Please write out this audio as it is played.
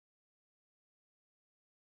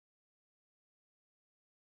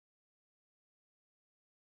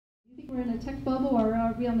we're in a tech bubble, or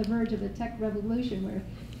are we on the verge of a tech revolution where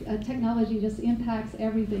technology just impacts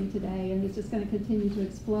everything today and it's just going to continue to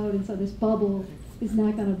explode, and so this bubble is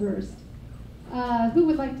not going to burst? Who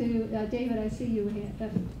would like to, David, I see you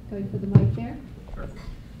going for the mic there. Sure.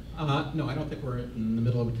 No, I don't think we're in the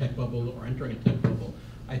middle of a tech bubble or entering a tech bubble.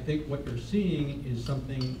 I think what you're seeing is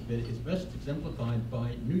something that is best exemplified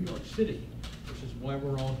by New York City, which is why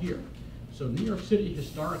we're all here. So New York City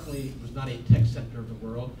historically was not a tech center of the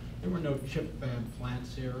world. There were no chip fab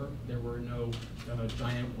plants here. There were no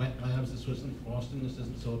giant wet labs. This wasn't Boston. This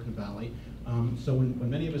isn't Silicon Valley. So when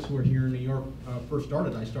many of us who were here in New York first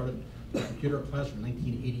started, I started computer class in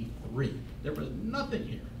 1983. There was nothing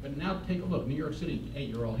here. But now take a look. New York City, A,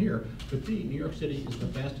 you're all here, but B, New York City is the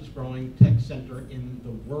fastest growing tech center in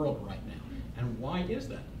the world right now. And why is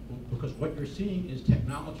that? Well, because what you're seeing is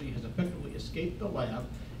technology has effectively escaped the lab.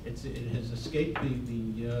 It has escaped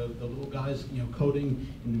the little guys, coding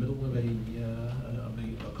in the middle of a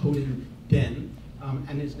coding den,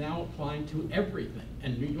 and is now applying to everything.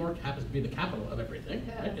 And New York happens to be the capital of everything.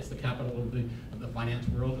 Yeah. Right? It's the capital of the finance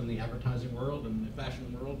world and the advertising world and the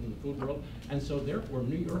fashion world and the food world. And so therefore,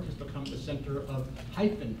 New York has become the center of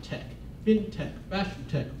hyphen tech, fintech, fashion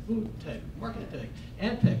tech, food tech, market tech,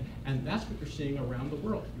 ad tech, and that's what you're seeing around the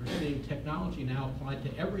world. You're seeing technology now applied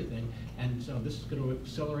to everything, and so this is going to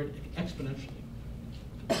accelerate exponentially.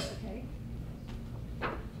 Okay.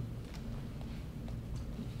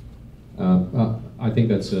 I think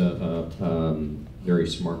that's a very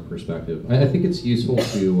smart perspective. I think it's useful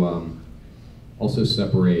to also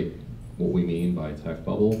separate what we mean by tech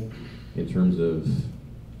bubble in terms of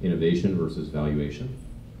innovation versus valuation.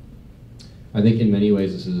 I think in many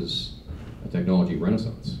ways this is a technology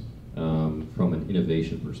renaissance from an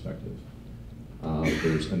innovation perspective.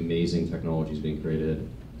 There's amazing technologies being created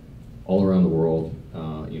all around the world,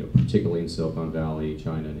 particularly in Silicon Valley,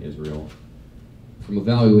 China, and Israel. From a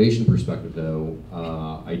valuation perspective, though,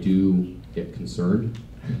 I do get concerned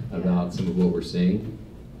about some of what we're seeing.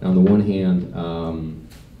 On the one hand,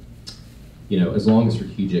 as long as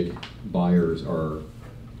strategic buyers are,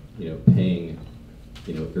 paying,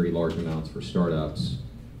 very large amounts for startups,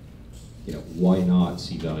 why not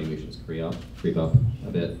see valuations creep up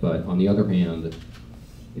a bit? But on the other hand,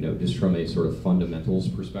 just from a sort of fundamentals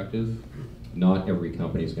perspective, not every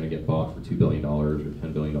company is going to get bought for $2 billion or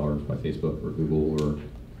 $10 billion by Facebook or Google or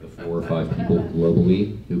the 4 or 5 people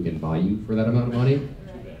globally who can buy you for that amount of money.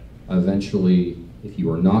 Eventually, if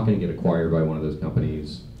you are not going to get acquired by one of those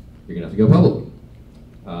companies, you're going to have to go public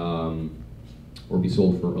or be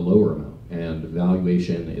sold for a lower amount. And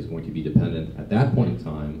valuation is going to be dependent at that point in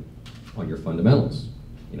time on your fundamentals.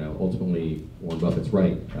 Ultimately, Warren Buffett's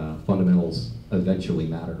right. Fundamentals eventually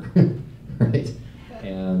matter, right?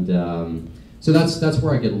 And so that's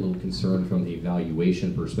where I get a little concerned from the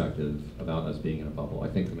valuation perspective about us being in a bubble. I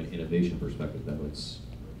think from an innovation perspective, though,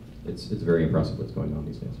 it's very impressive what's going on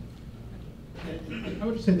these days. I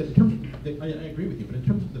would just say that in terms of I agree with you, but in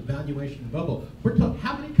terms of the valuation bubble,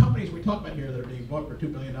 how many companies are we talking about here that are being bought for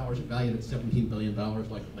 $2 billion and valued at $17 billion,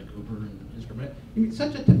 like Uber and Instagram? I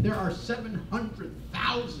mean, there are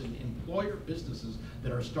 700,000 employer businesses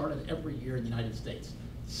that are started every year in the United States.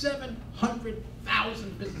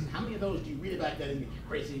 700,000 businesses. How many of those do you read about that in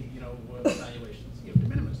crazy, valuations? De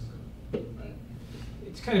minimis. Right?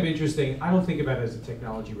 It's kind of interesting. I don't think about it as a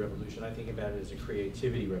technology revolution. I think about it as a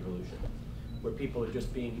creativity revolution, where people are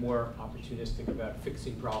just being more opportunistic about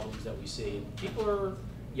fixing problems that we see. And people are,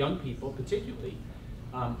 young people particularly,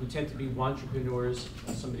 who tend to be entrepreneurs,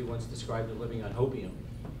 as somebody once described it, living on hopium,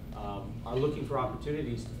 are looking for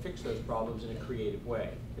opportunities to fix those problems in a creative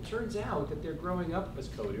way. It turns out that they're growing up as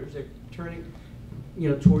coders. They're turning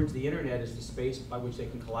towards the internet as the space by which they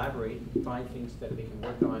can collaborate and find things that they can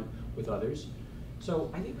work on with others.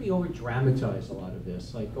 So I think we over-dramatize a lot of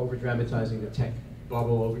this, like over-dramatizing the tech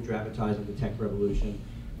bubble, over-dramatizing the tech revolution.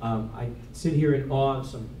 I sit here in awe of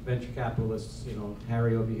some venture capitalists,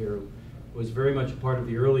 Harry over here, who was very much a part of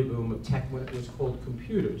the early boom of tech when it was called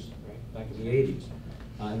computers, right, back in the 80s.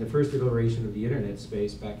 And the first iteration of the internet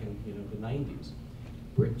space back in the 90s.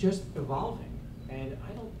 We're just evolving, and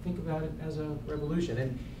I don't think about it as a revolution.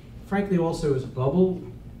 And frankly, also as a bubble,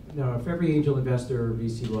 if every angel investor or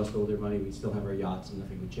VC lost all their money, we'd still have our yachts and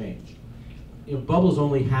nothing would change. Bubbles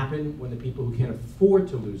only happen when the people who can't afford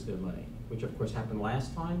to lose their money, which of course happened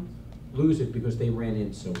last time, lose it because they ran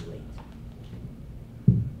in so late.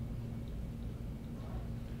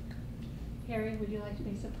 Harry, would you like to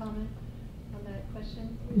make some comment on that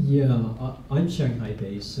question? Yeah, I'm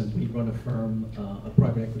Shanghai-based, and we run a firm, a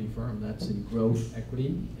private equity firm that's in growth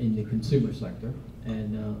equity in the consumer sector.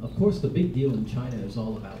 And of course, the big deal in China is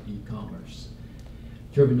all about e-commerce.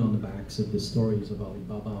 driven on the backs of the stories of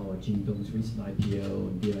Alibaba or Jingdong's recent IPO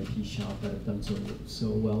and VIP Shop that have done so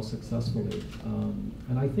well successfully.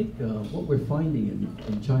 And I think what we're finding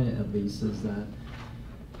in China at least is that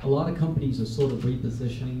a lot of companies are sort of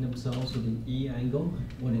repositioning themselves with an E angle,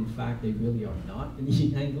 when in fact they really are not an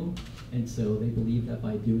E angle. And so they believe that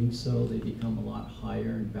by doing so, they become a lot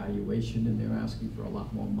higher in valuation and they're asking for a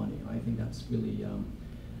lot more money. And I think that's really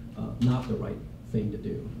not the right thing to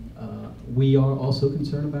do. We are also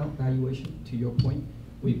concerned about valuation, to your point.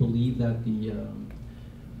 We believe that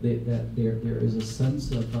that there is a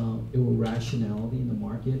sense of irrationality in the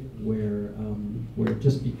market where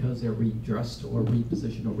just because they're redressed or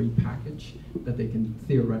repositioned or repackaged, that they can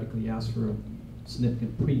theoretically ask for a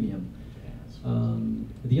significant premium.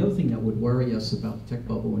 The other thing that would worry us about the tech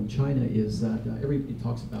bubble in China is that everybody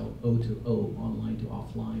talks about O to O, online to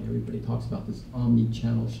offline. Everybody talks about this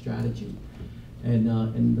omni-channel strategy. And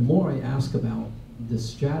the more I ask about this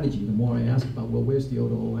strategy, the more I ask about, well, where's the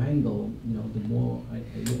O2O angle, the more I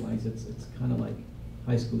realize it's kind of like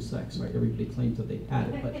high school sex, right? Everybody claims that they had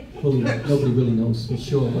it, but nobody really knows for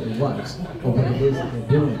sure what it was or what it is that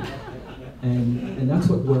they're doing. And that's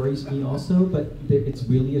what worries me also, but it's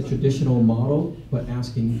really a traditional model, but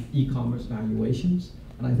asking e-commerce valuations,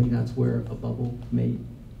 and I think that's where a bubble may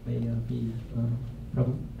be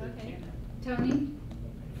prevalent. Okay.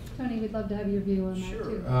 Tony, we'd love to have your view on that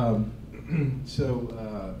too. Sure.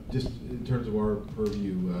 So just in terms of our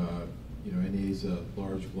purview, NEA is a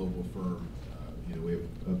large global firm. We have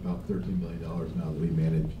about $13 billion now that we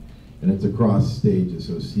manage, and it's across stages,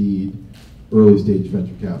 so seed, early stage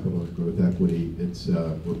venture capital, and growth equity. It's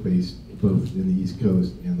we're based both in the East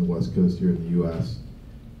Coast and the West Coast here in the U.S.,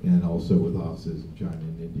 and also with offices in China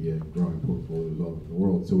and India, and growing portfolios all over the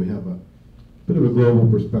world. So we have a bit of a global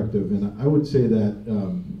perspective, and I would say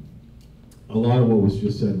that a lot of what was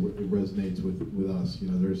just said resonates with us.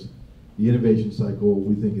 There's the innovation cycle.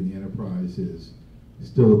 We think in the enterprise is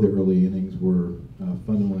still at the early innings. We're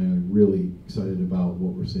fundamentally really excited about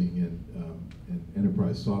what we're seeing in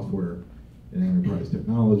enterprise software and enterprise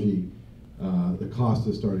technology. The cost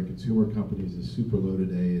of starting consumer companies is super low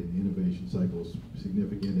today, and the innovation cycle is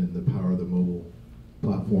significant, and the power of the mobile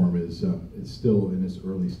platform is still in its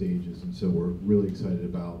early stages. And so we're really excited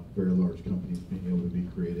about very large companies being able to be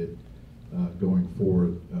created going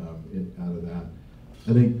forward out of that.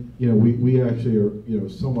 I think we actually are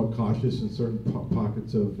somewhat cautious in certain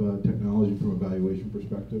pockets of technology from a valuation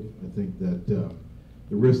perspective. I think that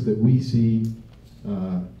the risk that we see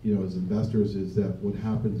as investors is that what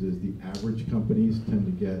happens is the average companies tend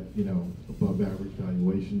to get above average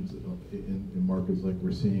valuations in markets like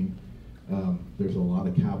we're seeing. There's a lot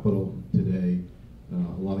of capital today.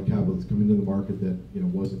 A lot of capital that's come into the market that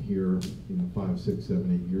wasn't here 5, 6,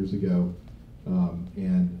 7, 8 years ago,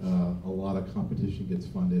 and a lot of competition gets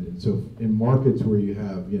funded. And so in markets where you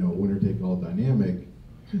have winner-take-all dynamic,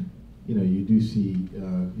 you do see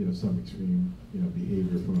some extreme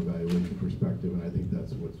behavior from a valuation perspective, and I think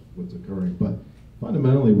that's what's occurring. But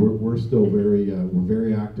fundamentally, we're still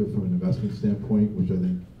very active from an investment standpoint, which I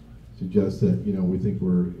think suggests that we think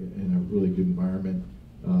we're in a really good environment.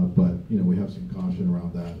 But we have some caution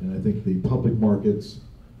around that, and I think the public markets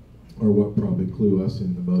are what probably clue us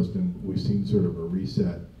in the most, and we've seen sort of a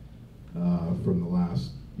reset from the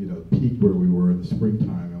last peak where we were in the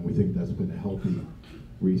springtime, and we think that's been a healthy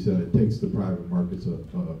reset. It takes the private markets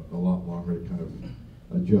a lot longer to kind of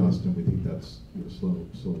adjust, and we think that's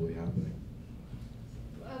slowly happening.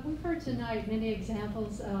 We've heard tonight many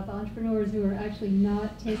examples of entrepreneurs who are actually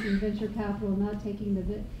not taking venture capital, not taking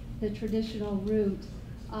the traditional route.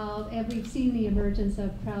 And we've seen the emergence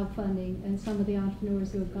of crowdfunding and some of the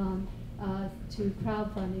entrepreneurs who have gone to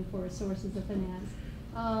crowdfunding for sources of finance.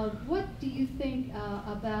 What do you think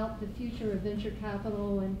about the future of venture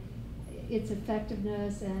capital and its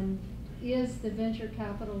effectiveness, and is the venture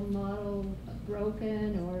capital model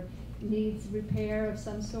broken or needs repair of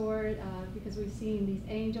some sort? Because we've seen these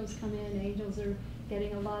angels come in, angels are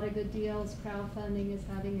getting a lot of good deals, crowdfunding is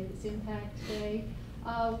having its impact today.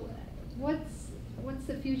 What's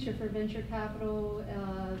the future for venture capital,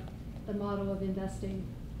 the model of investing?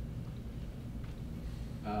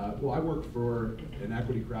 Well, I work for an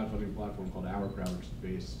equity crowdfunding platform called Our Crowd, which is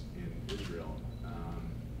based in Israel.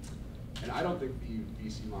 And I don't think the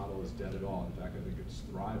VC model is dead at all. In fact, I think it's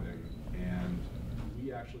thriving. And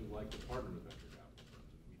we actually like to partner with venture capital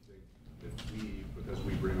firms. We think that because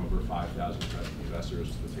we bring over 5,000 present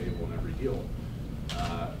investors to the table in every deal,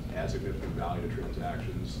 add significant value to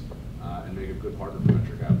transactions, and make a good partner for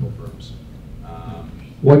venture capital firms.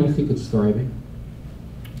 Why do you think it's thriving?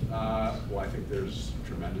 Well, I think there's a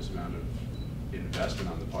tremendous amount of investment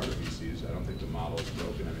on the part of VCs. I don't think the model is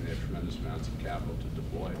broken. I mean, they have tremendous amounts of capital to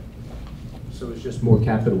deploy. So it's just more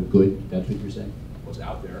capital good, that's what you're saying? What's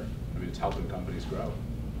out there? I mean, it's helping companies grow.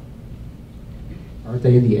 Aren't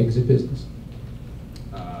they in the exit business?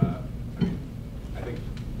 I mean,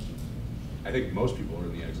 I think most people are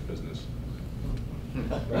in the exit business.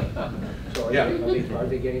 So Yeah. Are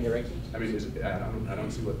they getting their exits? I mean, I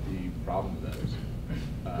don't see what the problem with that is.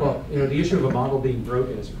 Well, the issue of a model being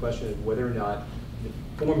broken is a question of whether or not the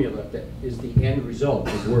formula that is the end result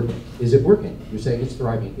is working. Is it working? You're saying it's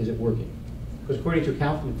thriving. Is it working? Because according to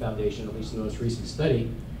Kaufman Foundation, at least in the most recent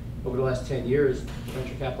study, over the last 10 years, the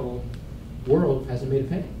venture capital world hasn't made a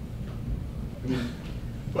penny.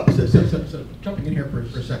 Well, so jumping in here for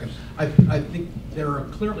a second, I think there are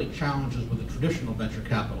clearly challenges with the traditional venture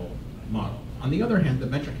capital model. On the other hand, the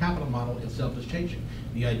venture capital model itself is changing.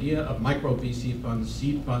 The idea of micro VC funds,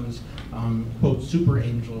 seed funds, quote, super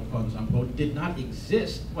angel funds, unquote, did not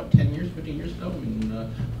exist, what, 10 years, 15 years ago? I mean,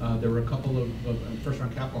 there were a couple of first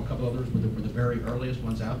round capital, a couple others were the very earliest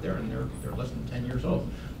ones out there, and they're less than 10 years old.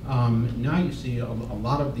 Now you see a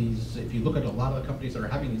lot of these, if you look at a lot of the companies that are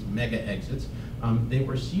having these mega exits, they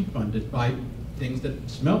were seed funded by things that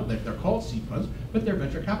smell, that they're called seed funds, but they're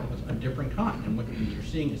venture capital funds, a different kind. And what you're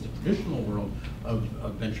seeing is the traditional world of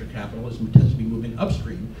venture capital tends to be moving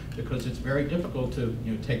upstream because it's very difficult to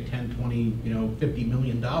take 10, 20, $50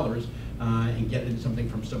 million and get into something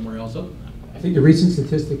from somewhere else other than that. I think the recent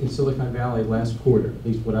statistic in Silicon Valley last quarter, at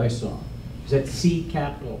least what I saw, is that seed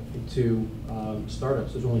capital into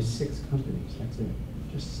startups, there's only 6 companies. That's it,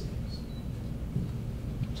 just 6.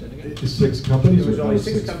 Is 6 companies There was or only no,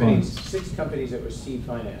 6 6 companies, funds? 6 companies that were seed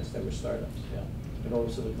financed, that were startups, yeah, in all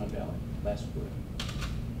of Silicon Valley last quarter.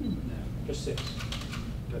 Just 6.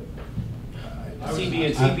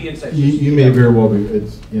 CB said You may very well be.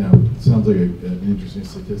 It's it sounds like an interesting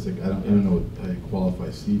statistic. I don't know how you qualify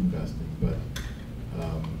seed investing, but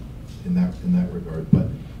in that regard. But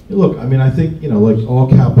look, I mean, I think like all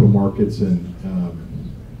capital markets and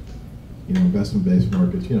investment-based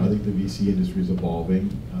markets, I think the VC industry is evolving.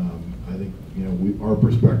 I think our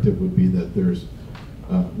perspective would be that there's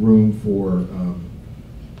room for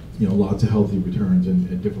lots of healthy returns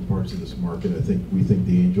in different parts of this market. We think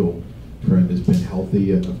the angel trend has been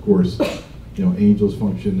healthy. Of course, angels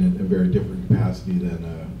function in a very different capacity than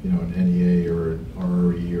an NEA or an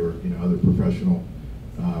RRE or other professional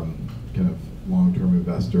kind of long-term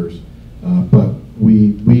investors. But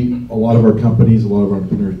a lot of our companies, a lot of our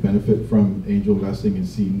entrepreneurs benefit from angel investing and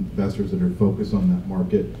seed investors that are focused on that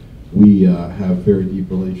market. We have very deep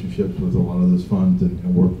relationships with a lot of those funds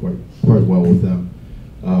and work quite well with them.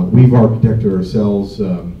 We've architected ourselves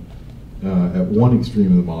at one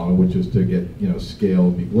extreme of the model, which is to get scale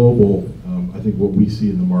and be global. I think what we see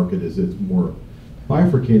in the market is it's more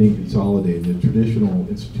bifurcating, consolidating. The traditional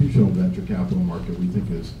institutional venture capital market we think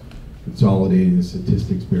is consolidating. The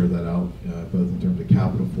statistics bear that out, both in terms of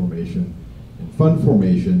capital formation and fund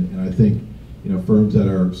formation. And I think firms that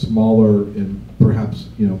are smaller and perhaps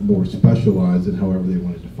more specialized, and however they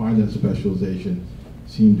want to define that specialization,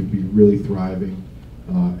 seem to be really thriving.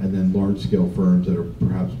 And then large-scale firms that are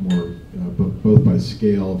perhaps more, both by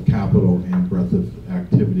scale of capital and breadth of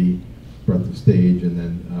activity, breadth of stage, and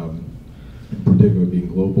then in particular being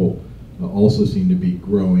global, also seem to be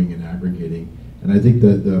growing and aggregating. And I think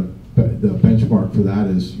that the benchmark for that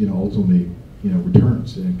is ultimately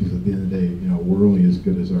returns, because at the end of the day we're only as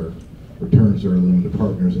good as our returns are limited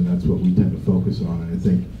partners, and that's what we tend to focus on. And I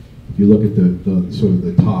think if you look at the sort of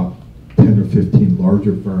the top 10 or 15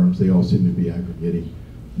 larger firms, they all seem to be aggregating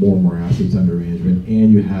more and more assets under management,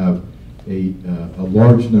 and you have a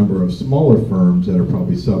large number of smaller firms that are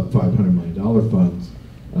probably sub $500 million funds,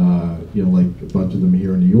 like a bunch of them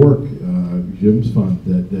here in New York, Jim's fund,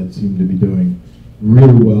 that seem to be doing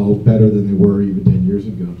really well, better than they were even 10 years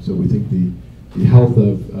ago. So we think the health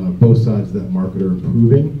of both sides of that market are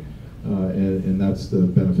improving, and that's the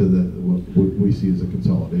benefit that what we see as a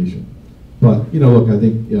consolidation. But look, I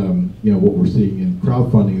think what we're seeing in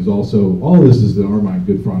crowdfunding is also, all of this is in our mind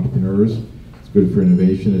good for entrepreneurs. It's good for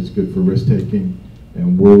innovation. It's good for risk taking,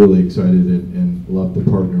 and we're really excited and love to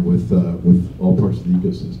partner with all parts of the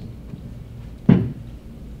ecosystem.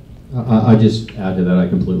 I just add to that. I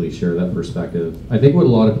completely share that perspective. I think what a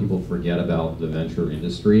lot of people forget about the venture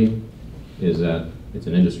industry is that it's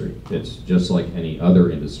an industry. It's just like any other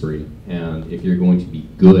industry, and if you're going to be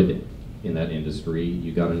good in that industry,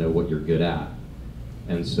 you got to know what you're good at.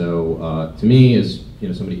 And so, to me, as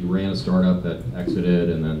somebody who ran a startup that exited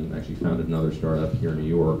and then actually founded another startup here in New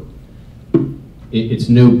York, it's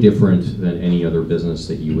no different than any other business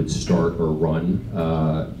that you would start or run.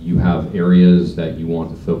 You have areas that you want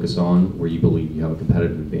to focus on where you believe you have a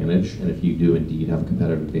competitive advantage, and if you do indeed have a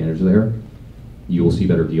competitive advantage there, you will see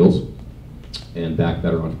better deals and back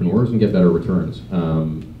better entrepreneurs and get better returns.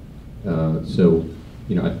 So,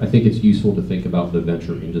 I think it's useful to think about the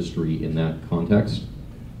venture industry in that context.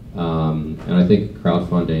 And I think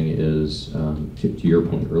crowdfunding is, to your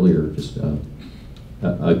point earlier, just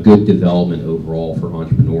a good development overall for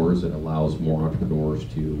entrepreneurs. It allows more entrepreneurs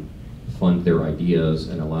to fund their ideas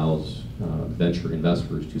and allows venture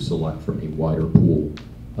investors to select from a wider pool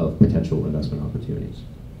of potential investment opportunities.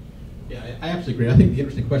 Yeah, I absolutely agree. I think the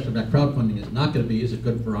interesting question about crowdfunding is not going to be, is it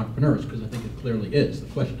good for entrepreneurs? Because I think it clearly is. The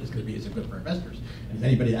question is going to be, is it good for investors? And is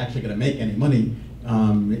anybody actually going to make any money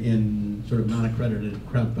in sort of non-accredited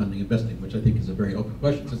crowdfunding investing, which I think is a very open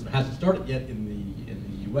question. Since it hasn't started yet in the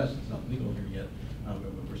U.S., it's not legal here yet.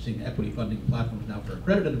 We're seeing equity funding platforms now for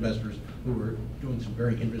accredited investors who are doing some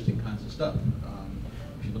very interesting kinds of stuff.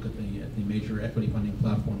 If you look at the major equity funding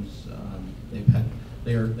platforms,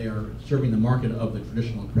 they are serving the market of the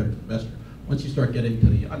traditional accredited investor. Once you start getting to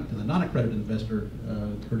the non-accredited investor,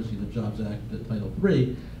 courtesy of the Jobs Act, Title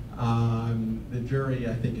III, the jury,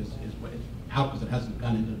 I think, is out because it hasn't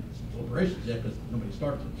gone into deliberations yet because nobody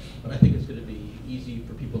started it. But I think it's going to be easy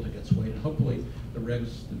for people to get swayed, and hopefully the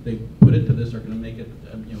regs that they put into this are going to make it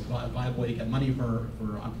viable to get money for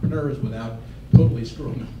entrepreneurs without totally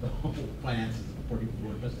screwing up the whole finances before people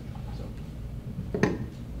are investing. So.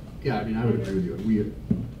 Yeah, I mean, I would agree with you. We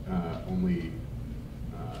only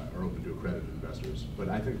are open to accredited investors, but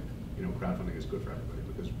I think crowdfunding is good for everybody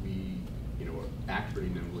because we act pretty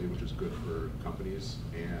nimbly, which is good for companies,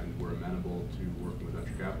 and we're amenable to working with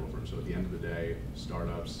venture capital firms. So at the end of the day,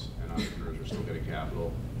 startups and entrepreneurs are still getting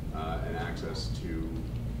capital and access to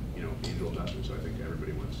angel investors. So I think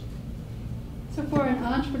everybody wins. So for an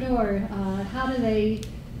entrepreneur, how do they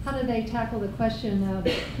tackle the question of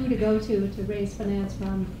who to go to raise finance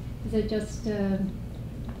from? Is it just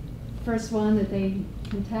first one that they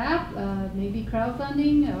can tap, maybe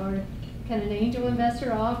crowdfunding, or can an angel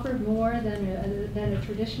investor offer more than a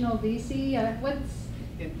traditional VC? I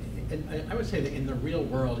would say that in the real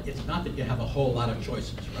world, it's not that you have a whole lot of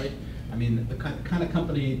choices, right? I mean, the kind of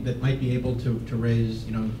company that might be able to raise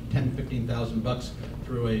 $10,000–15,000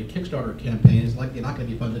 through a Kickstarter campaign is likely not going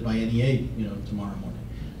to be funded by NEA tomorrow morning.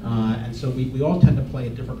 And so we all tend to play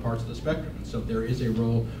at different parts of the spectrum. And so there is a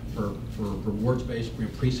role for rewards-based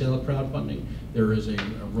pre-sale crowdfunding. There is a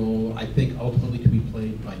role, I think, ultimately to be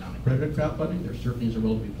played by non-accredited crowdfunding. There certainly is a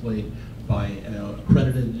role to be played by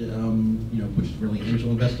accredited, which is really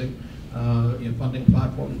angel investing funding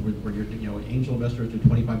platforms, where your angel investors do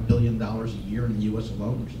 $25 billion a year in the U.S.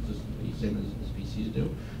 alone, which is the same as VCs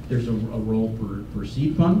do. There's a role for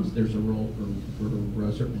seed funds. There's a role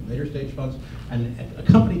for certain later stage funds, and a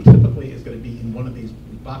company typically is going to be in one of these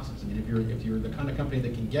boxes. I mean, if you're the kind of company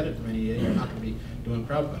that can get it from NEA, you're not going to be doing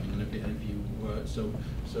crowdfunding, and if you so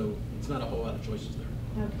it's not a whole lot of choices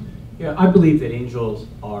there. Okay. Yeah, I believe that angels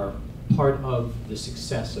are part of the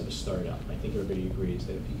success of a startup. I think everybody agrees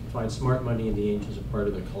that if you can find smart money and the angels are part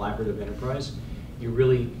of the collaborative enterprise, you're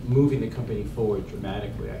really moving the company forward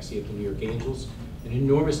dramatically. I see at the New York Angels an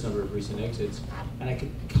enormous number of recent exits, and I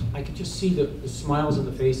could just see the smiles on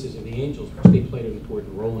the faces of the angels, which they played an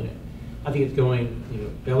important role in it. I think it's going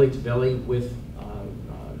belly to belly with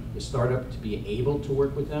the startup to be able to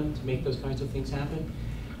work with them to make those kinds of things happen.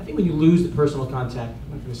 I think when you lose the personal contact,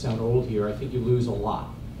 I'm not going to sound old here, I think you lose a lot.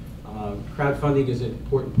 Crowdfunding is an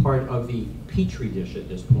important part of the petri dish at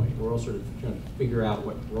this point. We're all sort of trying to figure out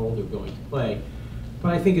what role they're going to play.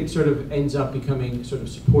 But I think it sort of ends up becoming sort of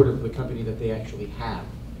supportive of the company that they actually have.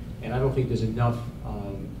 And I don't think there's enough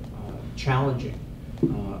challenging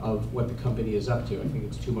of what the company is up to. I think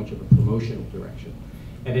it's too much of a promotional direction.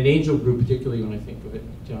 And an angel group, particularly when I think of it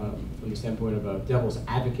from the standpoint of a devil's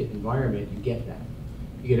advocate environment, you get that.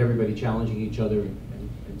 You get everybody challenging each other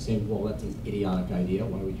and saying, well, that's an idiotic idea.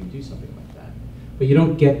 Why would you do something like that? But you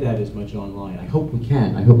don't get that as much online. I hope we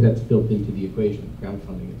can. I hope that's built into the equation of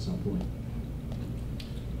crowdfunding at some point.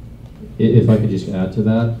 If I could just add to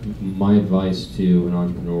that, my advice to an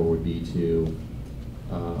entrepreneur would be to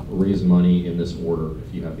raise money in this order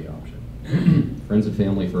if you have the option. Friends and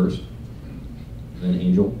family first, then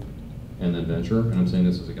angel, and then venture. And I'm saying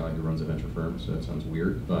this as a guy who runs a venture firm, so it sounds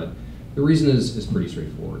weird, but the reason is pretty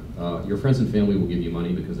straightforward. Your friends and family will give you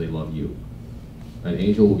money because they love you. An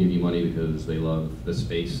angel will give you money because they love the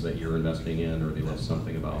space that you're investing in, or they love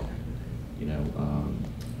something about,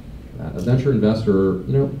 that. A venture investor,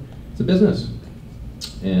 it's a business,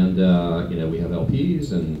 and we have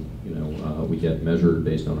LPs, and we get measured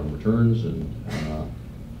based on our returns, and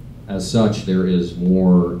as such,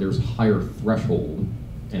 there's higher threshold,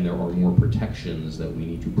 and there are more protections that we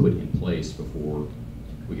need to put in place before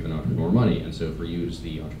we give an entrepreneur money. And so for you as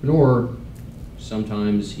the entrepreneur,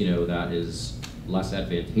 sometimes that is less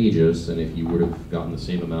advantageous than if you would have gotten the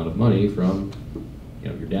same amount of money from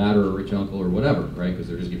your dad or a rich uncle or whatever, right? Because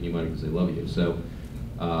they're just giving you money because they love you. So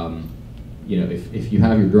if you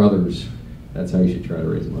have your druthers, that's how you should try to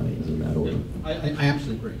raise money, as a matter of I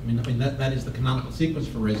absolutely agree. I mean that is the canonical sequence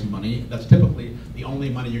for raising money. That's typically the only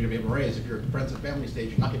money you're going to be able to raise. If you're at the friends and family stage,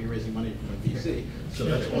 you're not going to be raising money from a VC. So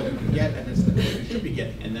that's all you can get, and it's the money you should be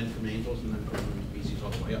getting, and then from angels, and then from VCs all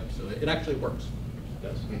the way up. So it actually works. It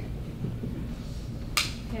does.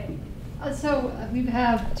 Okay. We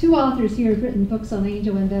have two authors here who've written books on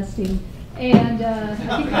angel investing. And I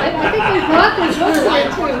think they brought this book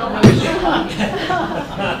here too.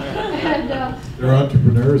 And, they're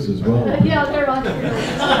entrepreneurs as well. Yeah, they're entrepreneurs.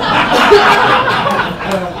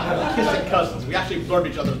 Kissing cousins. We actually absorb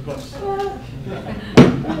each other's books.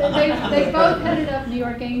 They both headed up New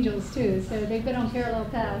York Angels too, so they've been on parallel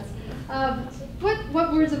paths.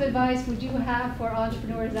 What words of advice would you have for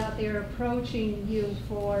entrepreneurs out there approaching you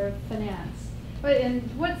for finance? And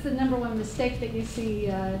what's the number one mistake that you see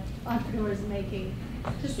entrepreneurs making?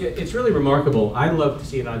 Yeah, it's really remarkable. I love to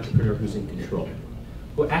see an entrepreneur who's in control,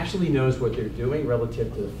 who actually knows what they're doing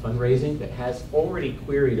relative to the fundraising, that has already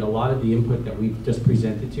queried a lot of the input that we've just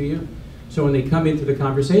presented to you. So when they come into the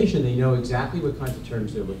conversation, they know exactly what kinds of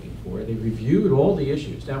terms they're looking for. They've reviewed all the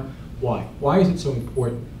issues. Now, why? Why is it so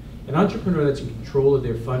important? An entrepreneur that's in control of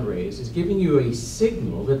their fundraise is giving you a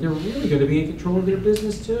signal that they're really going to be in control of their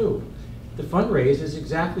business too. The fundraise is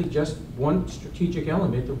exactly just one strategic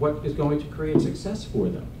element of what is going to create success for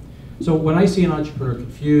them. So when I see an entrepreneur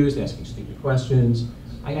confused, asking stupid questions,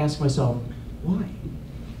 I ask myself, why?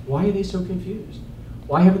 Why are they so confused?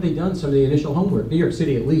 Why haven't they done some of the initial homework? New York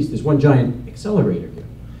City, at least, is one giant accelerator here.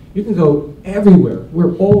 You can go everywhere.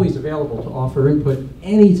 We're always available to offer input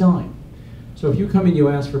anytime. So if you come and you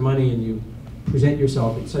ask for money and you present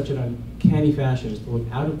yourself in such an uncanny fashion as to look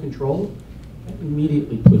out of control, that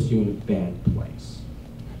immediately puts you in a bad place.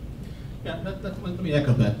 Yeah, let me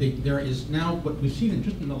echo that. There is now, what we've seen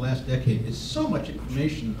just in the last decade, is so much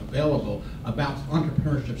information available about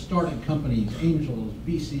entrepreneurship, starting companies, angels,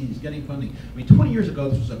 VCs, getting funding. I mean, 20 years ago,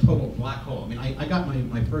 this was a total black hole. I mean, I got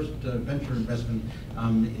my first venture investment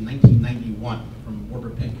in 1991 from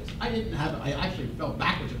Warburg Pincus. I actually fell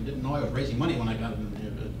backwards and didn't know I was raising money when I got a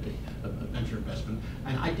venture investment,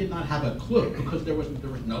 and I did not have a clue because there was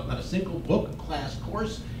not a single book, class,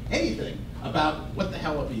 course, anything about what the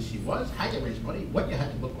hell a VC was, how you raise money, what you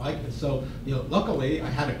had to look like. And so, luckily I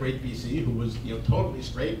had a great VC who was, totally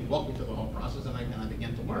straight and walked me through the whole process, and I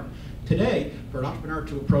began to learn. Today, for an entrepreneur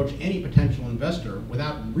to approach any potential investor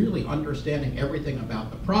without really understanding everything about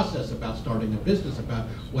the process, about starting a business, about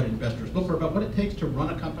what investors look for, about what it takes to run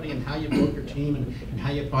a company and how you build your team and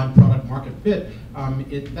how you find product market fit,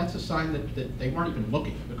 that's a sign that they weren't even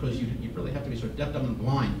looking, because you really have to be sort of deaf, dumb, and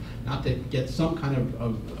blind not to get some kind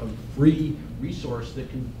of free resource that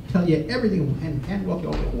can tell you everything and walk you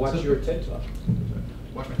all the way. Watch your TED Talk.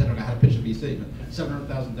 Watch my TED Talk. I had to pitch a VC, but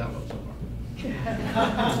 700,000 downloads so far.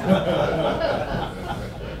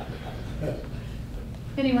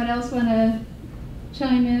 Anyone else want to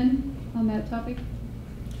chime in on that topic?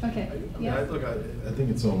 Okay. Yeah. I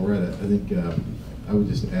think it's all right. I think I would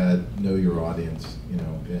just add, know your audience,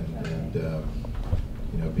 and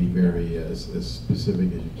be very as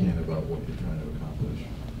specific as you can about what you're trying to accomplish.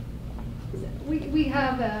 We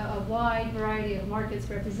have a wide variety of markets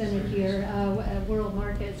represented here, world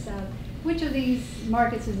markets. Which of these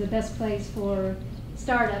markets is the best place for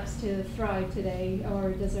startups to thrive today,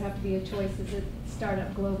 or does there have to be a choice? Is it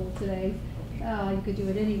startup global today? You could do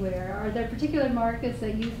it anywhere. Are there particular markets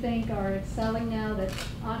that you think are excelling now that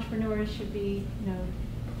entrepreneurs should be,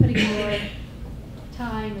 putting more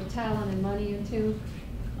time and talent and money into?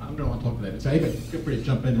 I don't want to talk about that. So anyway, feel free to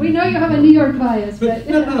jump in. We know you have a New York bias, but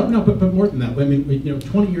but more than that. I mean,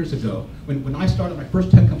 20 years ago, when I started my first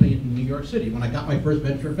tech company in New York City, when I got my first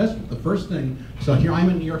venture investment, the first thing, so here I'm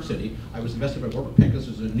in New York City. I was invested by Warburg Pincus,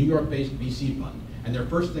 as a New York-based VC fund, and their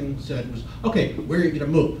first thing said was, "Okay, where are you going to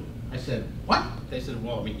move?" I said, "What?" They said,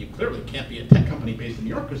 "Well, I mean, you clearly can't be a tech company based in New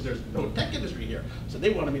York because there's no tech industry here." So they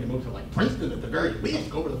wanted me to move to like Princeton at the very least,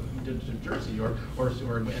 go over to Jersey,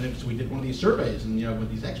 and so we did one of these surveys, and with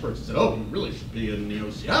these experts said, "Oh, you really should be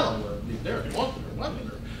in Seattle or at least there, in Boston or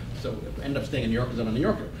London." So I ended up staying in New York because I'm a New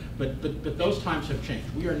Yorker. But those times have changed.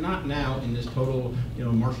 We are not now in this total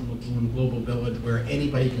Marshall McLuhan global village where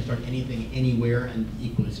anybody can start anything anywhere and be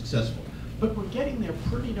equally successful. but we're getting there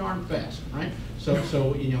pretty darn fast, right?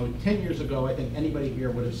 So you know, 10 years ago, I think anybody here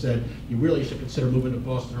would have said you really should consider moving to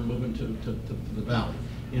Boston or moving to the Valley.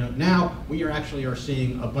 You know, now we are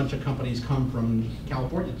seeing a bunch of companies come from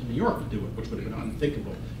California to New York to do it, which would have been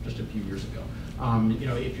unthinkable just a few years ago. You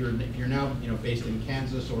know, if you're now based in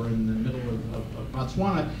Kansas or in the middle of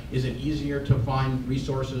Botswana, is it easier to find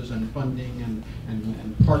resources and funding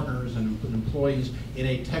and partners and employees in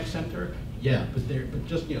a tech center? Yeah, but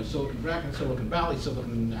just Silicon Valley, Silicon Valley,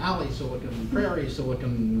 Silicon Alley, Silicon Prairie,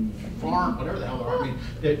 Silicon Farm, whatever the hell they are.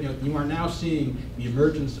 I mean, you are now seeing the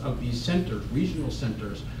emergence of these centers, regional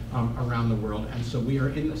centers around the world, and so we are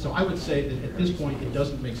in. So I would say that at this point, it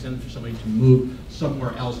doesn't make sense for somebody to move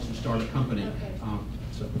somewhere else to start a company. Okay.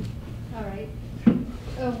 All right.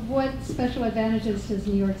 What special advantages does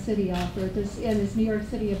New York City offer? Is New York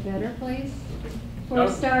City a better place for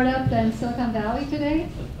a startup than Silicon Valley today?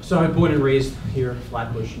 So I'm born and raised here,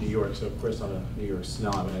 Flatbush, New York, so of course I'm a New York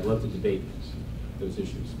snob, and I love to debate those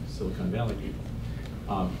issues with Silicon Valley people.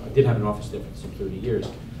 I did have an office there for some 30 years.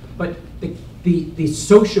 But the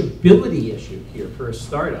sociability issue here for a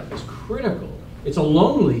startup is critical. It's a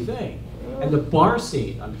lonely thing. And the bar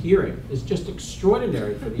scene, I'm hearing, is just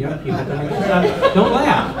extraordinary for the young people. Don't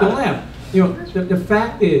laugh. You know, the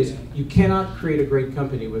fact is, you cannot create a great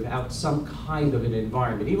company without some kind of an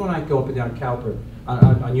environment. Even when I go up and down Cowper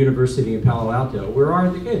on University in Palo Alto, where are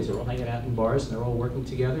the kids? They're all hanging out in bars, and they're all working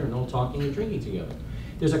together, and all talking and drinking together.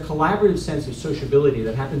 There's a collaborative sense of sociability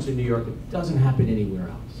that happens in New York that doesn't happen anywhere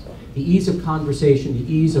else. The ease of conversation,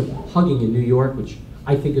 the ease of hugging in New York, which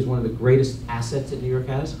I think is one of the greatest assets that New York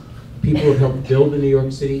has. People who have helped build the New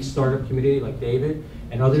York City startup community, like David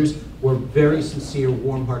and others, were very sincere,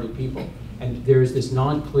 warm-hearted people. And there's this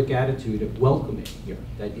non-click attitude of welcoming here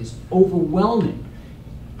that is overwhelming.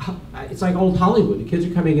 It's like old Hollywood. The kids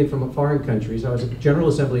are coming in from foreign countries. I was at General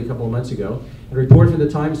Assembly a couple of months ago, and a reporter from the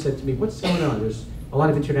Times said to me, "What's going on? There's a lot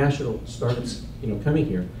of international startups, coming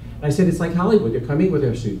here." And I said, "It's like Hollywood. They're coming with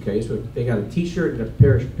their suitcase. They got a T-shirt and a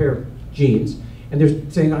pair of jeans, and they're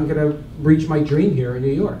saying, 'I'm going to reach my dream here in New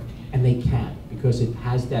York.'" And they can, because it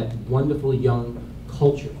has that wonderful young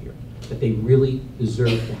culture here that they really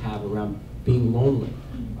deserve to have around being lonely.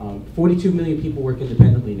 42 million people work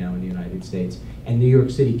independently now in the United States, and New York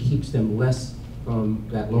City keeps them less from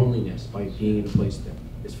that loneliness by being in a place that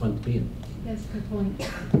is fun to be in. That's a good point.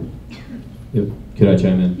 Yep. Could I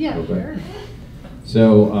chime in? Yeah, real quick? sure.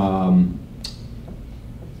 So, all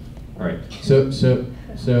right.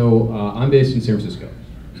 So I'm based in San Francisco.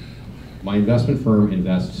 My investment firm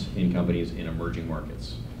invests in companies in emerging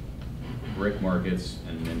markets, brick markets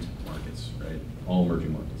and mint markets, right? All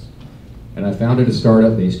emerging markets. And I founded a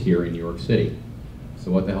startup based here in New York City.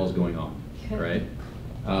 So what the hell's going on, right?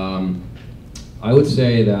 I would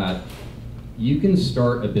say that you can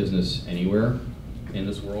start a business anywhere in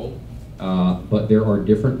this world, but there are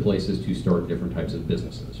different places to start different types of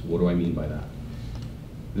businesses. What do I mean by that?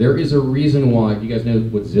 There is a reason why, you guys know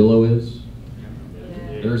what Zillow is?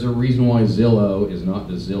 There's a reason why Zillow is not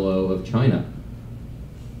the Zillow of China.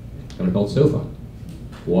 It's kind of called SoFun.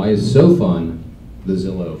 Why is SoFun the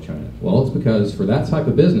Zillow of China? Well, it's because for that type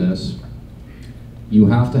of business, you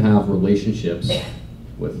have to have relationships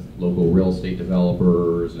with local real estate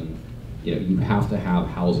developers, and you have to have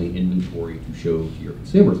housing inventory to show to your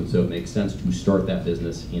consumers, and so it makes sense to start that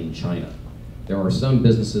business in China. There are some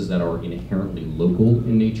businesses that are inherently local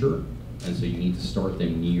in nature, and so you need to start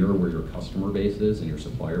them near where your customer base is and your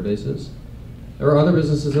supplier base is. There are other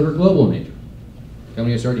businesses that are global in nature. A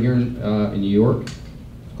company I started here in New York,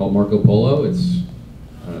 it's called Marco Polo. It's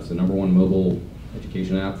the #1 mobile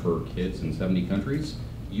education app for kids in 70 countries.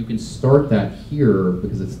 You can start that here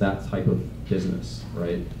because it's that type of business,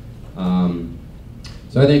 right?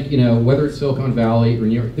 So I think, whether it's Silicon Valley or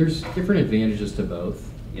New York, there's different advantages to both.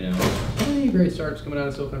 Plenty of great startups coming out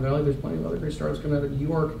of Silicon Valley. There's plenty of other great startups coming out of New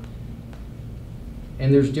York.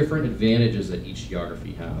 And there's different advantages that each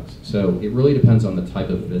geography has. So it really depends on the type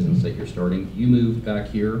of business that you're starting. You moved back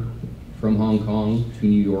here from Hong Kong to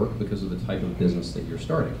New York because of the type of business that you're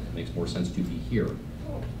starting. It makes more sense to be here.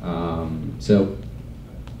 So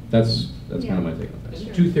that's kind of my take on this.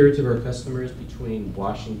 2/3 of our customers between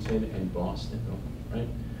Washington and Boston, right?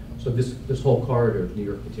 So this whole corridor of New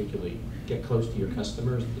York particularly, get close to your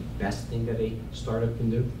customers, the best thing that a startup can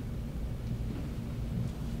do.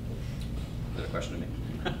 Is that a question to me?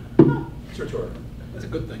 It's rhetorical. That's a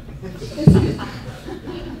good thing.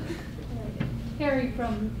 Harry,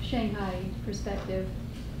 from Shanghai perspective.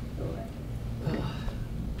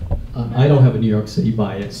 I don't have a New York City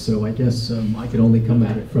bias, so I guess I could only come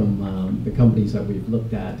at it from the companies that we've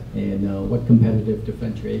looked at and what competitive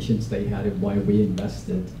differentiations they had and why we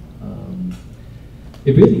invested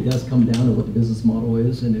It really does come down to what the business model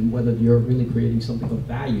is and then whether you're really creating something of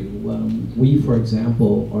value. We, for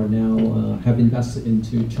example, are now have invested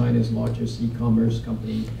into China's largest e-commerce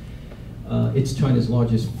company. It's China's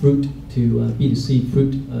largest fruit to B2C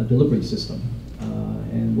fruit delivery system.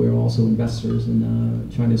 And we're also investors in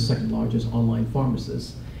China's second largest online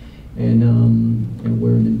pharmacist. And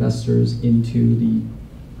we're investors into the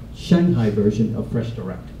Shanghai version of Fresh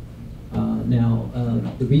Direct.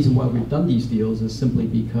 The reason why we've done these deals is simply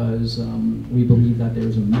because we believe that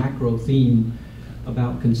there's a macro theme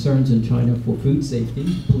about concerns in China for food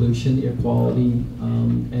safety, pollution, air quality,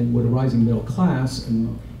 and with a rising middle class,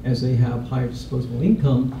 and as they have higher disposable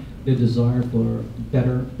income, their desire for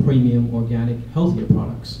better, premium, organic, healthier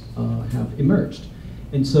products have emerged.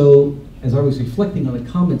 And so, as I was reflecting on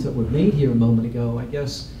the comments that were made here a moment ago, I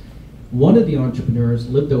guess one of the entrepreneurs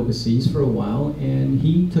lived overseas for a while, and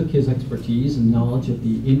he took his expertise and knowledge of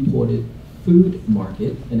the imported food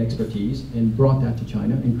market and expertise and brought that to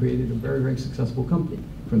China and created a very, very successful company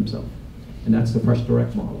for himself. And that's the Fresh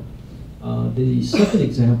Direct model. The second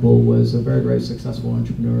example was a very, very successful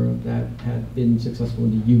entrepreneur that had been successful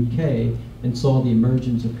in the UK and saw the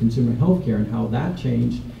emergence of consumer healthcare and how that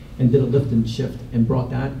changed and did a lift and shift and brought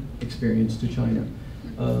that experience to China.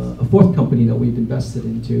 A fourth company that we've invested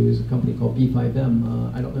into is a company called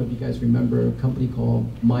B5M. I don't know if you guys remember a company called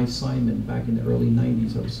My Simon back in the early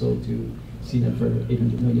 90s that was sold to CNN for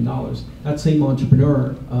 $800 million. That same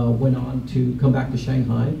entrepreneur went on to come back to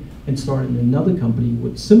Shanghai and started another company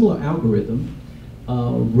with similar algorithm,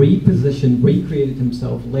 repositioned, recreated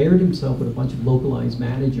himself, layered himself with a bunch of localized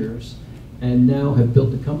managers, and now have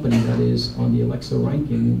built a company that is on the Alexa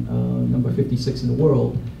ranking, number 56 in the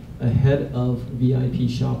world, ahead of VIP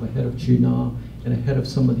Shop, ahead of Chuna, and ahead of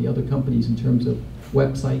some of the other companies in terms of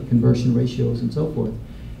website conversion ratios and so forth.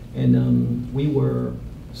 And we were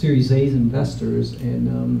Series A's investors,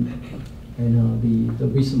 and the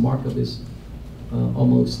recent markup is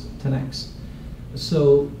almost 10x.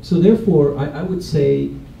 So therefore, I would say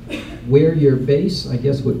where you're based, I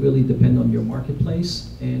guess, would really depend on your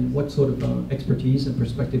marketplace and what sort of expertise and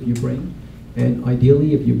perspective you bring. And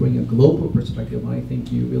ideally, if you bring a global perspective, I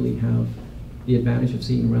think you really have the advantage of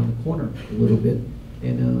seeing around the corner a little bit.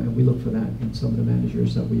 And we look for that in some of the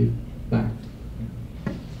managers that we've backed.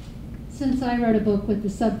 Since I wrote a book with the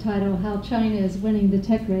subtitle, How China is Winning the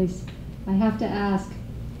Tech Race, I have to ask,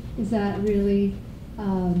 is that really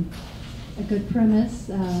a good premise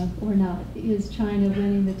or not? Is China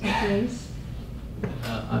winning the tech race?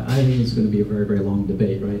 I think it's going to be a very, very long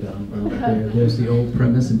debate, right? There's the old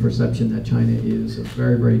premise and perception that China is a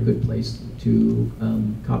very, very good place to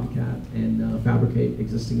copycat and fabricate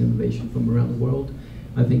existing innovation from around the world.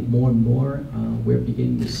 I think more and more we're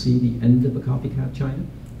beginning to see the end of a copycat China,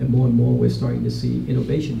 and more we're starting to see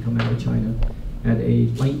innovation come out of China at a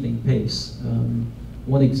lightning pace.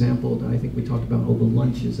 One example that I think we talked about over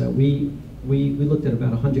lunch is that we looked at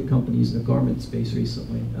about 100 companies in the garment space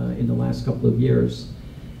recently in the last couple of years.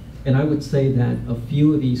 And I would say that a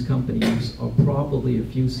few of these companies are probably a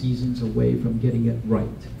few seasons away from getting it right.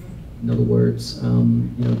 In other words,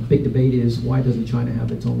 the big debate is, why doesn't China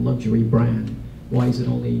have its own luxury brand? Why is it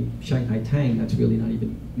only Shanghai Tang that's really not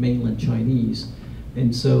even mainland Chinese?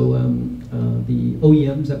 And so the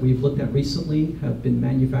OEMs that we've looked at recently have been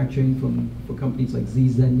manufacturing for companies like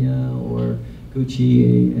Zizenya or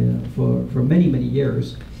Gucci for many, many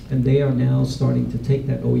years. And they are now starting to take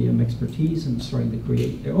that OEM expertise and starting to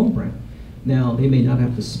create their own brand. Now, they may not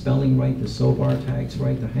have the spelling right, the SOBAR tags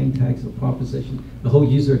right, the hang tags, the proposition. The whole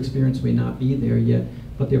user experience may not be there yet,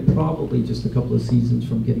 but they're probably just a couple of seasons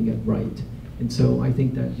from getting it right. And so I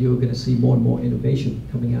think that you're going to see more and more innovation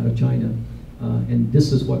coming out of China. And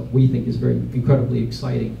this is what we think is very incredibly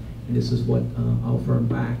exciting. And this is what our firm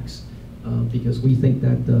backs, because we think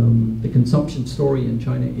that the consumption story in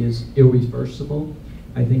China is irreversible.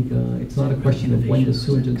 I think it's not a question of when does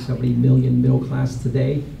 270 million middle class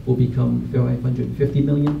today will become 550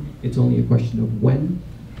 million. It's only a question of when.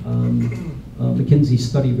 McKinsey's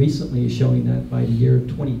study recently is showing that by the year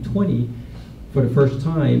 2020, for the first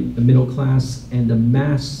time, the middle class and the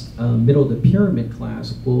mass middle of the pyramid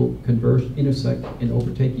class will converge, intersect, and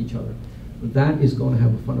overtake each other. That is going to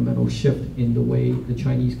have a fundamental shift in the way the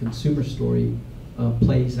Chinese consumer story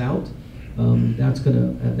plays out.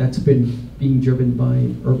 That's been being driven by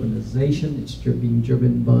urbanization. It's being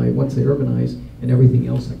driven by once they urbanize and everything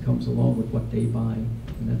else that comes along with what they buy,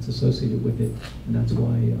 and that's associated with it. And that's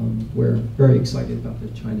why we're very excited about the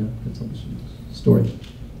China consumption story.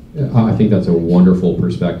 I think that's a wonderful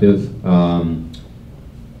perspective. To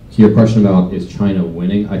your question about is China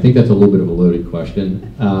winning, I think that's a little bit of a loaded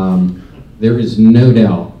question. There is no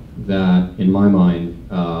doubt that, in my mind,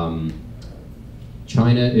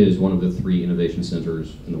 China is one of the 3 innovation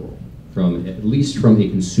centers in the world, at least from a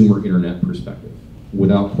consumer internet perspective,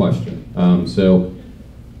 without question. So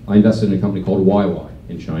I invested in a company called YY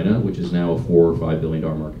in China, which is now a $4 or $5 billion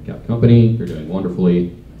market cap company. They're doing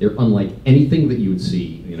wonderfully. They're unlike anything that you would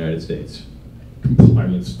see in the United States. I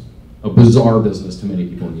mean, it's a bizarre business to many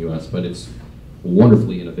people in the US, but it's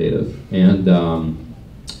wonderfully innovative. And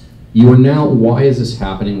you are now, why is this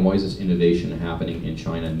happening? Why is this innovation happening in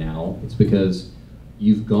China now? It's because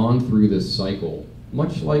you've gone through this cycle,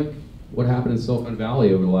 much like what happened in Silicon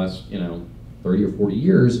Valley over the last 30 or 40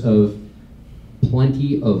 years of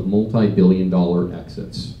plenty of multi-billion-dollar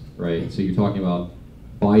exits, right? So you're talking about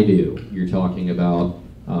Baidu, you're talking about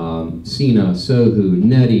Sina, Sohu,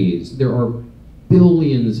 NetEase. There are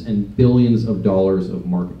billions and billions of dollars of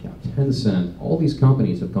market cap. Tencent, all these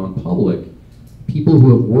companies have gone public. People who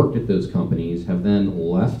have worked at those companies have then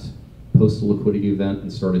left post the liquidity event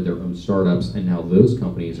and started their own startups, and now those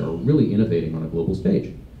companies are really innovating on a global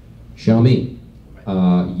stage. Xiaomi,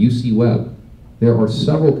 UC Web. There are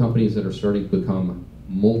several companies that are starting to become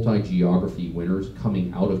multi-geography winners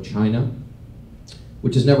coming out of China,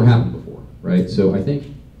 which has never happened before, right? So I think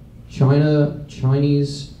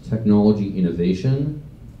Chinese technology innovation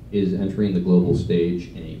is entering the global stage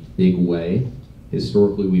in a big way.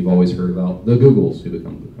 Historically, we've always heard about the Googles who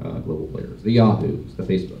become global players, the Yahoos, the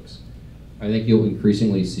Facebooks. I think you'll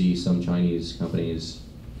increasingly see some Chinese companies,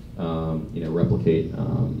 replicate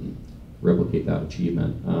that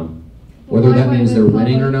achievement. Whether that means they're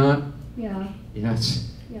winning or not, yeah.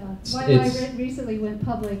 Yes. Yeah. YY recently went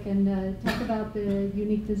public, and talk about the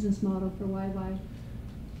unique business model for YY.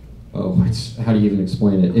 Oh, how do you even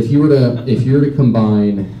explain it? If you were to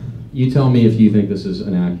combine, you tell me if you think this is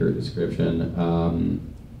an accurate description.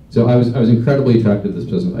 So I was incredibly attracted to this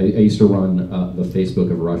business. I used to run the Facebook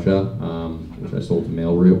of Russia, which I sold to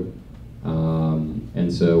Mail.ru.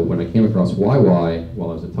 And so when I came across YY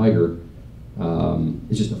while I was at Tiger,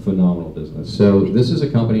 it's just a phenomenal business. So this is a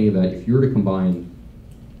company that if you were to combine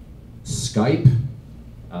Skype,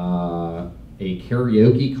 a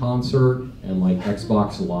karaoke concert, and like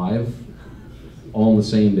Xbox Live all in the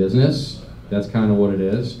same business, that's kind of what it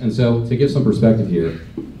is. And so to give some perspective here,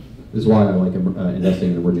 this is why I like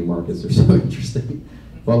investing in emerging markets. They're so interesting.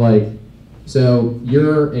 But so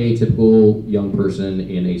you're a typical young person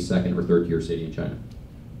in a 2nd or 3rd tier city in China.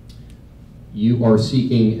 You are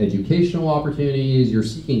seeking educational opportunities, you're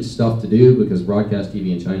seeking stuff to do because broadcast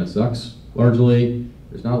TV in China sucks, largely.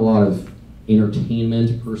 There's not a lot of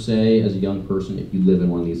entertainment per se as a young person if you live in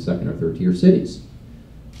one of these 2nd or 3rd tier cities.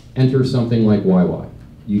 Enter something like YY.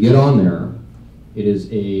 You get on there, it is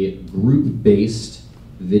a group-based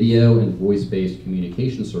video and voice-based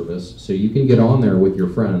communication service, so you can get on there with your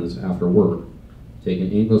friends after work, take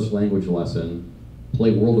an English language lesson,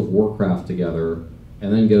 play World of Warcraft together,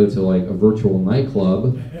 and then go to a virtual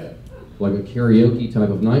nightclub, like a karaoke type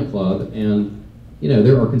of nightclub, and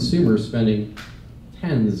there are consumers spending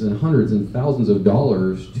tens and hundreds and thousands of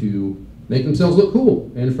dollars to make themselves look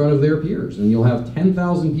cool in front of their peers, and you'll have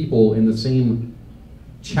 10,000 people in the same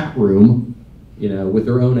chat room, with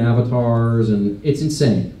their own avatars, and it's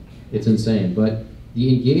insane. It's insane. But the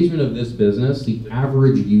engagement of this business, the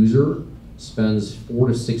average user spends 4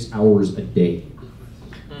 to 6 hours a day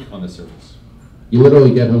on this service. You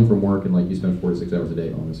literally get home from work and you spend 4 to 6 hours a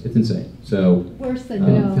day on this. It's insane. So worse than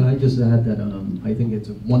no. Can I just add that I think it's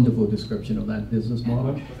a wonderful description of that business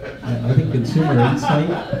model. I think consumer insight.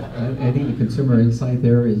 I think the consumer insight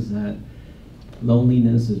there is that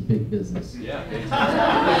loneliness is big business. Yeah.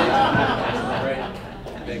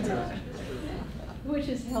 Which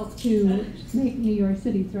has helped to make New York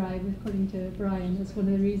City thrive, according to Brian. That's one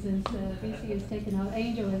of the reasons VC has taken off,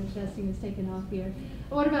 angel investing has taken off here.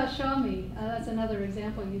 What about Xiaomi? That's another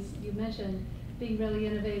example. You mentioned being really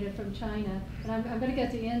innovative from China. And I'm going to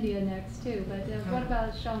get to India next too, but what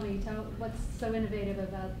about Xiaomi? What's so innovative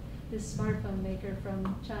about this smartphone maker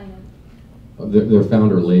from China? Their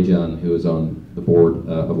founder, Lei Jun, who is on the board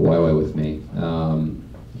of YY with me,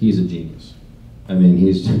 he's a genius. I mean,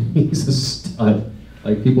 he's a stud.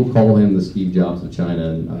 People call him the Steve Jobs of China,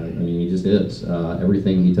 and I mean, he just is.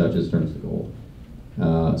 Everything he touches turns to gold.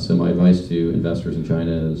 So my advice to investors in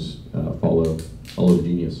China is follow the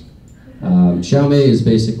genius. Xiaomi is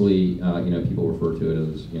basically, people refer to it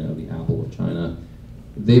as, the Apple of China.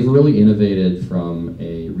 They've really innovated from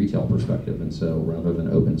a retail perspective, and so rather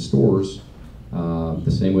than open stores,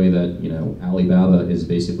 the same way that Alibaba is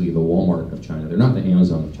basically the Walmart of China. They're not the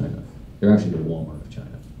Amazon of China. They're actually the Walmart of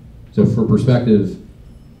China. So for perspective,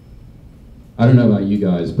 I don't know about you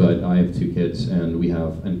guys, but I have 2 kids, and we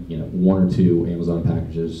have, you know, 1 or 2 Amazon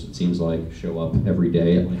packages, it seems like, show up every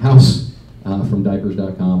day at my house from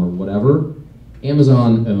diapers.com or whatever.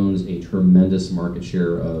 Amazon owns a tremendous market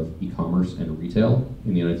share of e-commerce and retail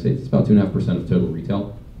in the United States. It's about 2.5% of total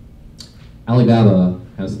retail. Alibaba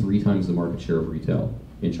has 3 times the market share of retail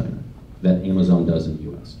in China that Amazon does in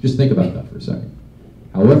the US. Just think about that for a second.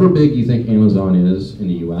 However big you think Amazon is in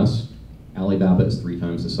the US, Alibaba is 3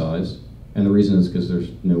 times the size. And the reason is because there's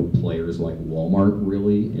no players like Walmart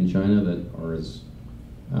really in China that are as,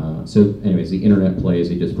 so anyways, the internet plays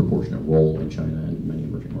a disproportionate role in China and many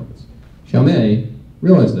emerging markets. Xiaomi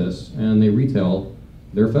realized this, and they retail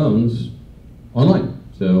their phones online.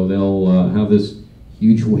 So they'll have this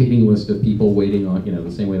huge waiting list of people waiting on, you know,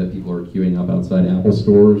 the same way that people are queuing up outside Apple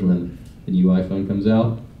stores when the new iPhone comes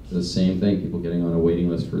out. The same thing, people getting on a waiting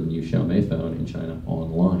list for the new Xiaomi phone in China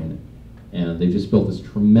online. And they've just built this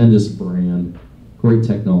tremendous brand, great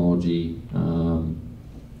technology.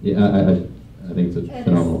 Yeah, I think it's a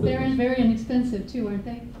phenomenal business. They're very inexpensive too, aren't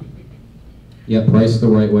they? Yeah, priced the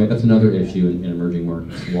right way. That's another issue in emerging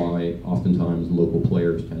markets, why oftentimes local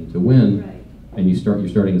players tend to win. Right. And you're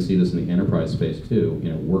starting to see this in the enterprise space too.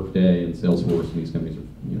 You know, Workday and Salesforce and these companies are,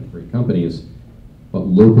 you know, great companies, but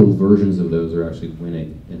local versions of those are actually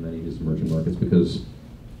winning in many of these emerging markets because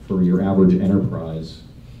for your average enterprise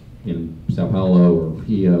in Sao Paulo or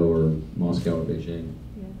Rio or Moscow or Beijing,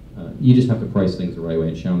 Yeah. You just have to price things the right way.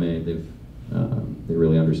 And Xiaomi, they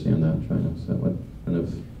really understand that in China. So what kind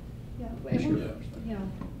of Yeah. issue? Yeah.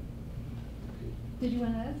 Did you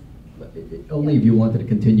want to ask? Only if you wanted to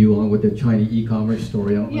continue on with the China e-commerce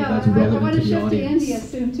story. I don't know if that's I relevant want to to the shift to audience. India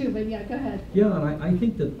soon too, but yeah, go ahead. Yeah, and I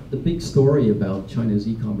think that the big story about China's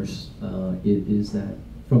e-commerce is that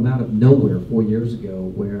from out of nowhere 4 years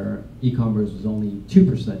ago, where e-commerce was only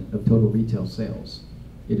 2% of total retail sales,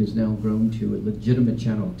 it has now grown to a legitimate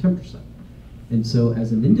channel of 10%. And so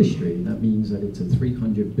as an industry, that means that it's a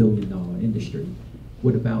 $300 billion industry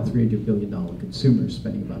with about $300 billion consumers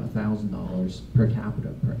spending about $1,000 per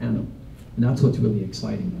capita per annum. And that's what's really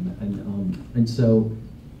exciting. And so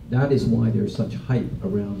that is why there's such hype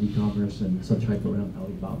around e-commerce and such hype around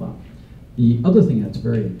Alibaba. The other thing that's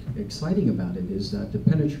very exciting about it is that the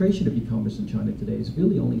penetration of e-commerce in China today is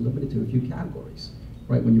really only limited to a few categories,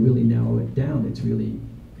 right? When you really narrow it down, it's really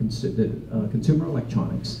consumer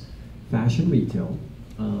electronics, fashion retail,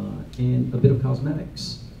 and a bit of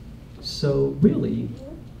cosmetics. So really,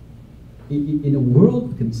 in a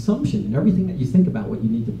world of consumption and everything that you think about what you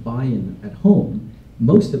need to buy in at home,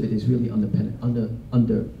 most of it is really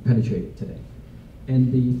under-penetrated today.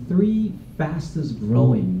 And the 3 fastest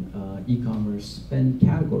growing e-commerce spend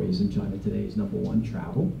categories in China today is number 1,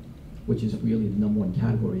 travel, which is really the number 1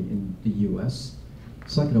 category in the US.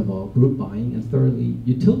 Second of all, group buying, and thirdly,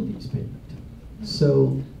 utilities payment.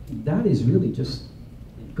 So that is really just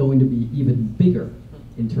going to be even bigger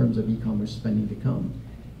in terms of e-commerce spending to come.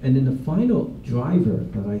 And then the final driver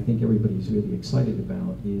that I think everybody's really excited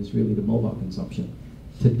about is really the mobile consumption.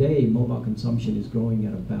 Today, mobile consumption is growing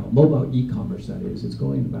at about, mobile e-commerce that is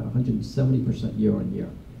growing about 170% year on year.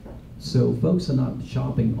 So folks are not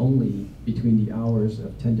shopping only between the hours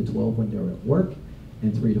of 10 to 12 when they're at work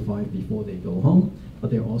and 3 to 5 before they go home, but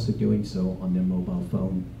they're also doing so on their mobile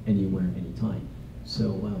phone anywhere, anytime.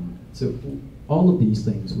 So, so all of these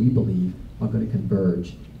things we believe are going to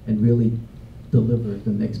converge and really deliver the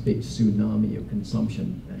next big tsunami of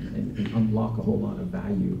consumption and unlock a whole lot of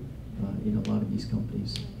value in a lot of these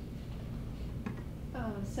companies.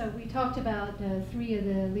 So we talked about 3 of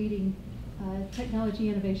the leading technology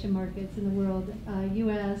innovation markets in the world,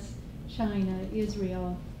 US, China,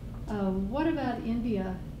 Israel. What about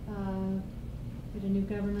India? With a new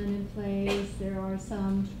government in place, there are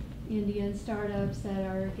some Indian startups that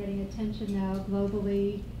are getting attention now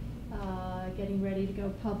globally, getting ready to go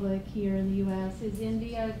public here in the US. Is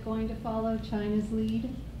India going to follow China's lead?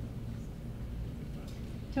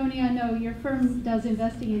 Tony, I know your firm does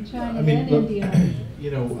investing in China and India.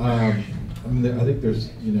 You know, I mean, I think there's,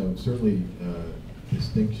 you know, certainly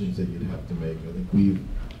distinctions that you'd have to make. I think we've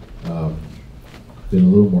been a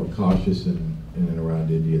little more cautious in and around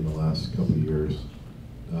India in the last couple of years.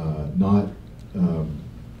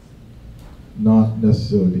 Not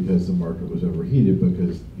necessarily because the market was overheated,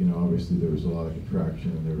 because, you know, obviously there was a lot of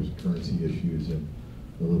contraction and there was currency issues and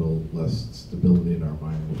a little less stability in our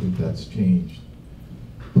mind. I think that's changed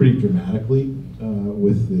pretty dramatically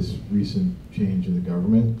with this recent change in the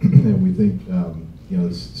government, and we think, you know,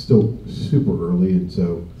 it's still super early, and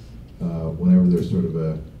so whenever there's sort of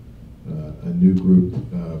a new group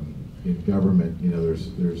in government, you know,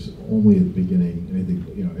 there's only at the beginning anything,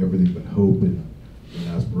 you know, everything but hope, and an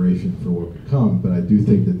aspiration for what could come, but I do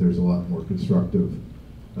think that there's a lot more constructive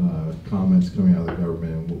comments coming out of the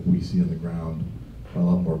government and what we see on the ground, a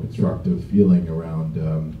lot more constructive feeling around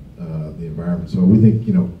the environment. So we think,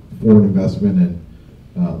 foreign investment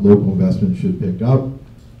and local investment should pick up.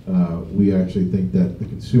 We actually think that the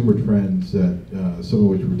consumer trends that some of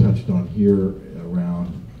which were touched on here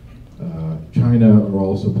around China are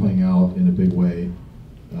also playing out in a big way.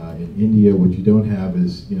 In India, what you don't have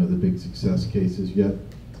is the big success cases yet.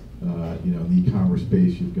 In the e-commerce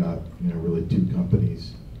space, you've got really two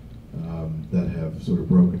companies that have sort of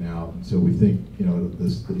broken out, and so we think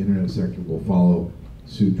the internet sector will follow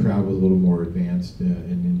suit. Travel is a little more advanced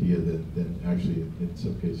in India than actually in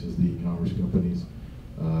some cases the e-commerce companies,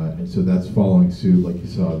 and so that's following suit like you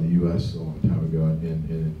saw in the U.S. a long time ago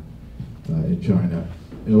in China,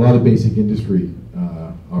 and a lot of basic industry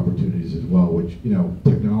opportunities as well. Which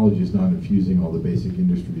technology is not infusing all the basic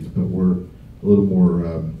industries, but we're a little more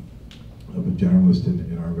of a generalist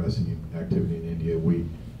in our investing activity in India.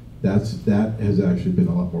 That has actually been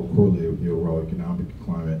a lot more correlated with the overall economic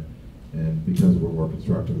climate, and because we're more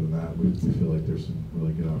constructive than that, we feel like there's some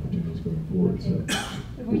really good opportunities going forward. So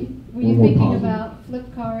were you more thinking positive. about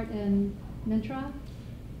Flipkart and Myntra?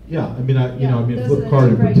 Yeah, I mean, those are the Flipkart two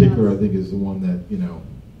in particular, breakouts. I think is the one that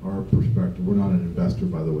our perspective. We're not an investor,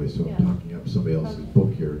 by the way, so Yeah. I'm talking up somebody else's Okay.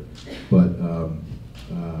 book here, but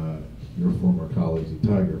your former colleagues at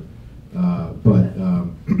Tiger.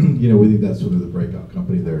 We think that's sort of the breakout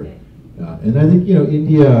company there. Okay. And I think,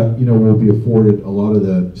 India, will be afforded a lot of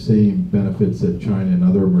the same benefits that China and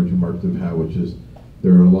other emerging markets have had, which is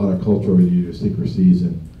there are a lot of cultural idiosyncrasies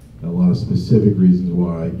and a lot of specific reasons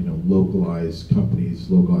why, localized companies,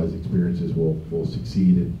 localized experiences will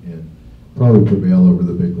succeed and probably prevail over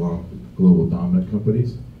the big global dominant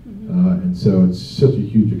companies. Mm-hmm. And so it's such a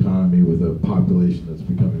huge economy with a population that's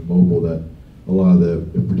becoming mobile that a lot of the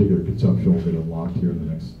in particular consumption will get unlocked here in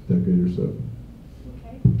the next decade or so.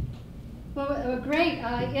 Okay. Well, great.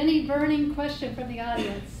 Any burning question from the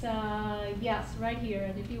audience? Yes, right here.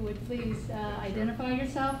 And if you would please identify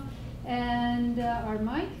yourself. And our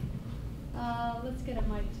mic. Let's get a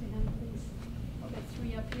mic to him, please. I'll get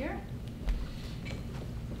three up here.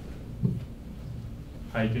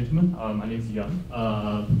 Hi, gentlemen. My name is Yan.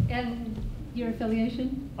 And your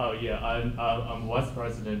affiliation? I'm vice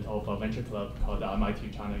president of a venture club called MIT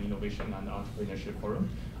China Innovation and Entrepreneurship Forum.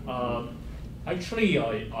 Actually,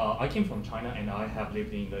 I came from China and I have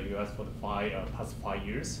lived in the US for the past 5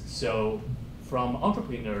 years. So from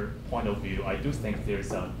entrepreneur point of view, I do think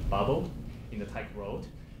there's a bubble in the tech world.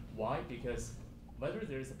 Why? Because whether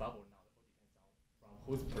there is a bubble or not depends on from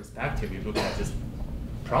whose perspective you look at this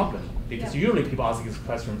problem. Because usually people ask this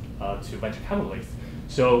question to venture capitalists.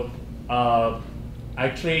 So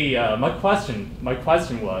actually, my question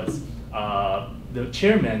was the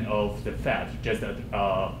chairman of the Fed just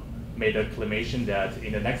made a claimation that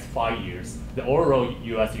in the next 5 years, the overall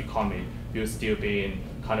U.S. economy will still be in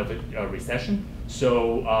kind of a recession.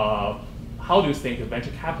 So how do you think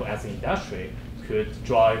venture capital as an industry could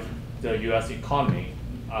drive the U.S. economy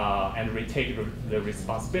and retake the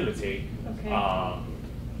responsibility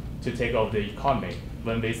to take over the economy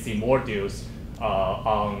when we see more deals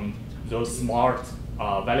on those smart,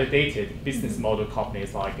 validated business model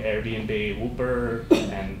companies like Airbnb, Uber,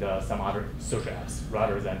 and some other social apps,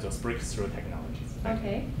 rather than those breakthrough technologies?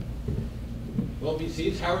 Okay. Well,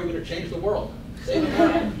 VCs, how are we going to change the world?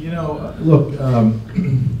 Look,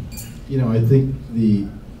 I think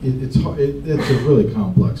it's a really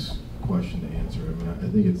complex question to answer. I mean, I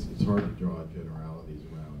think it's hard to draw generalities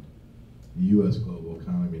around the U.S. global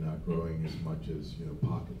economy not growing as much as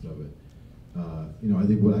pockets of it. I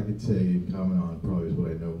think what I could say and comment on probably is what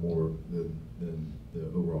I know more than the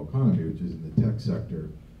overall economy, which is in the tech sector.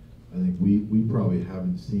 I think we probably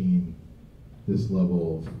haven't seen this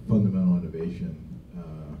level of fundamental innovation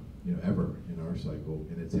ever in our cycle,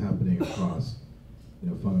 and it's happening across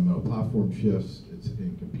fundamental platform shifts. It's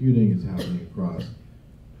in computing. It's happening across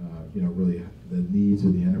really the needs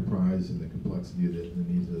of the enterprise and the complexity of the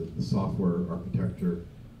needs of the software architecture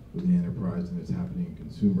with the enterprise, and it's happening in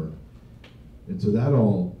consumer. And so that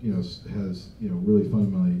all has really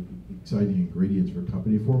fundamentally exciting ingredients for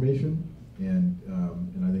company formation, and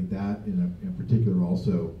I think that in particular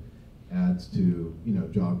also adds to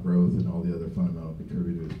job growth and all the other fundamental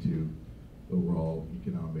contributors to overall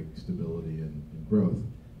economic stability and growth.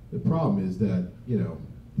 The problem is that the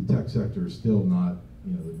tech sector is still not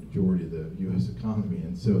the majority of the U.S. economy,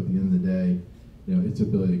 and so at the end of the day, its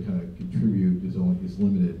ability to kind of contribute is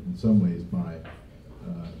limited in some ways by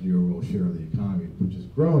the overall share of the economy, which is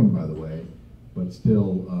growing, by the way, but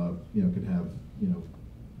still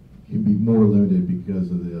can can be more limited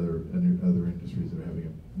because of the other industries that are having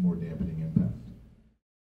a more dampening impact.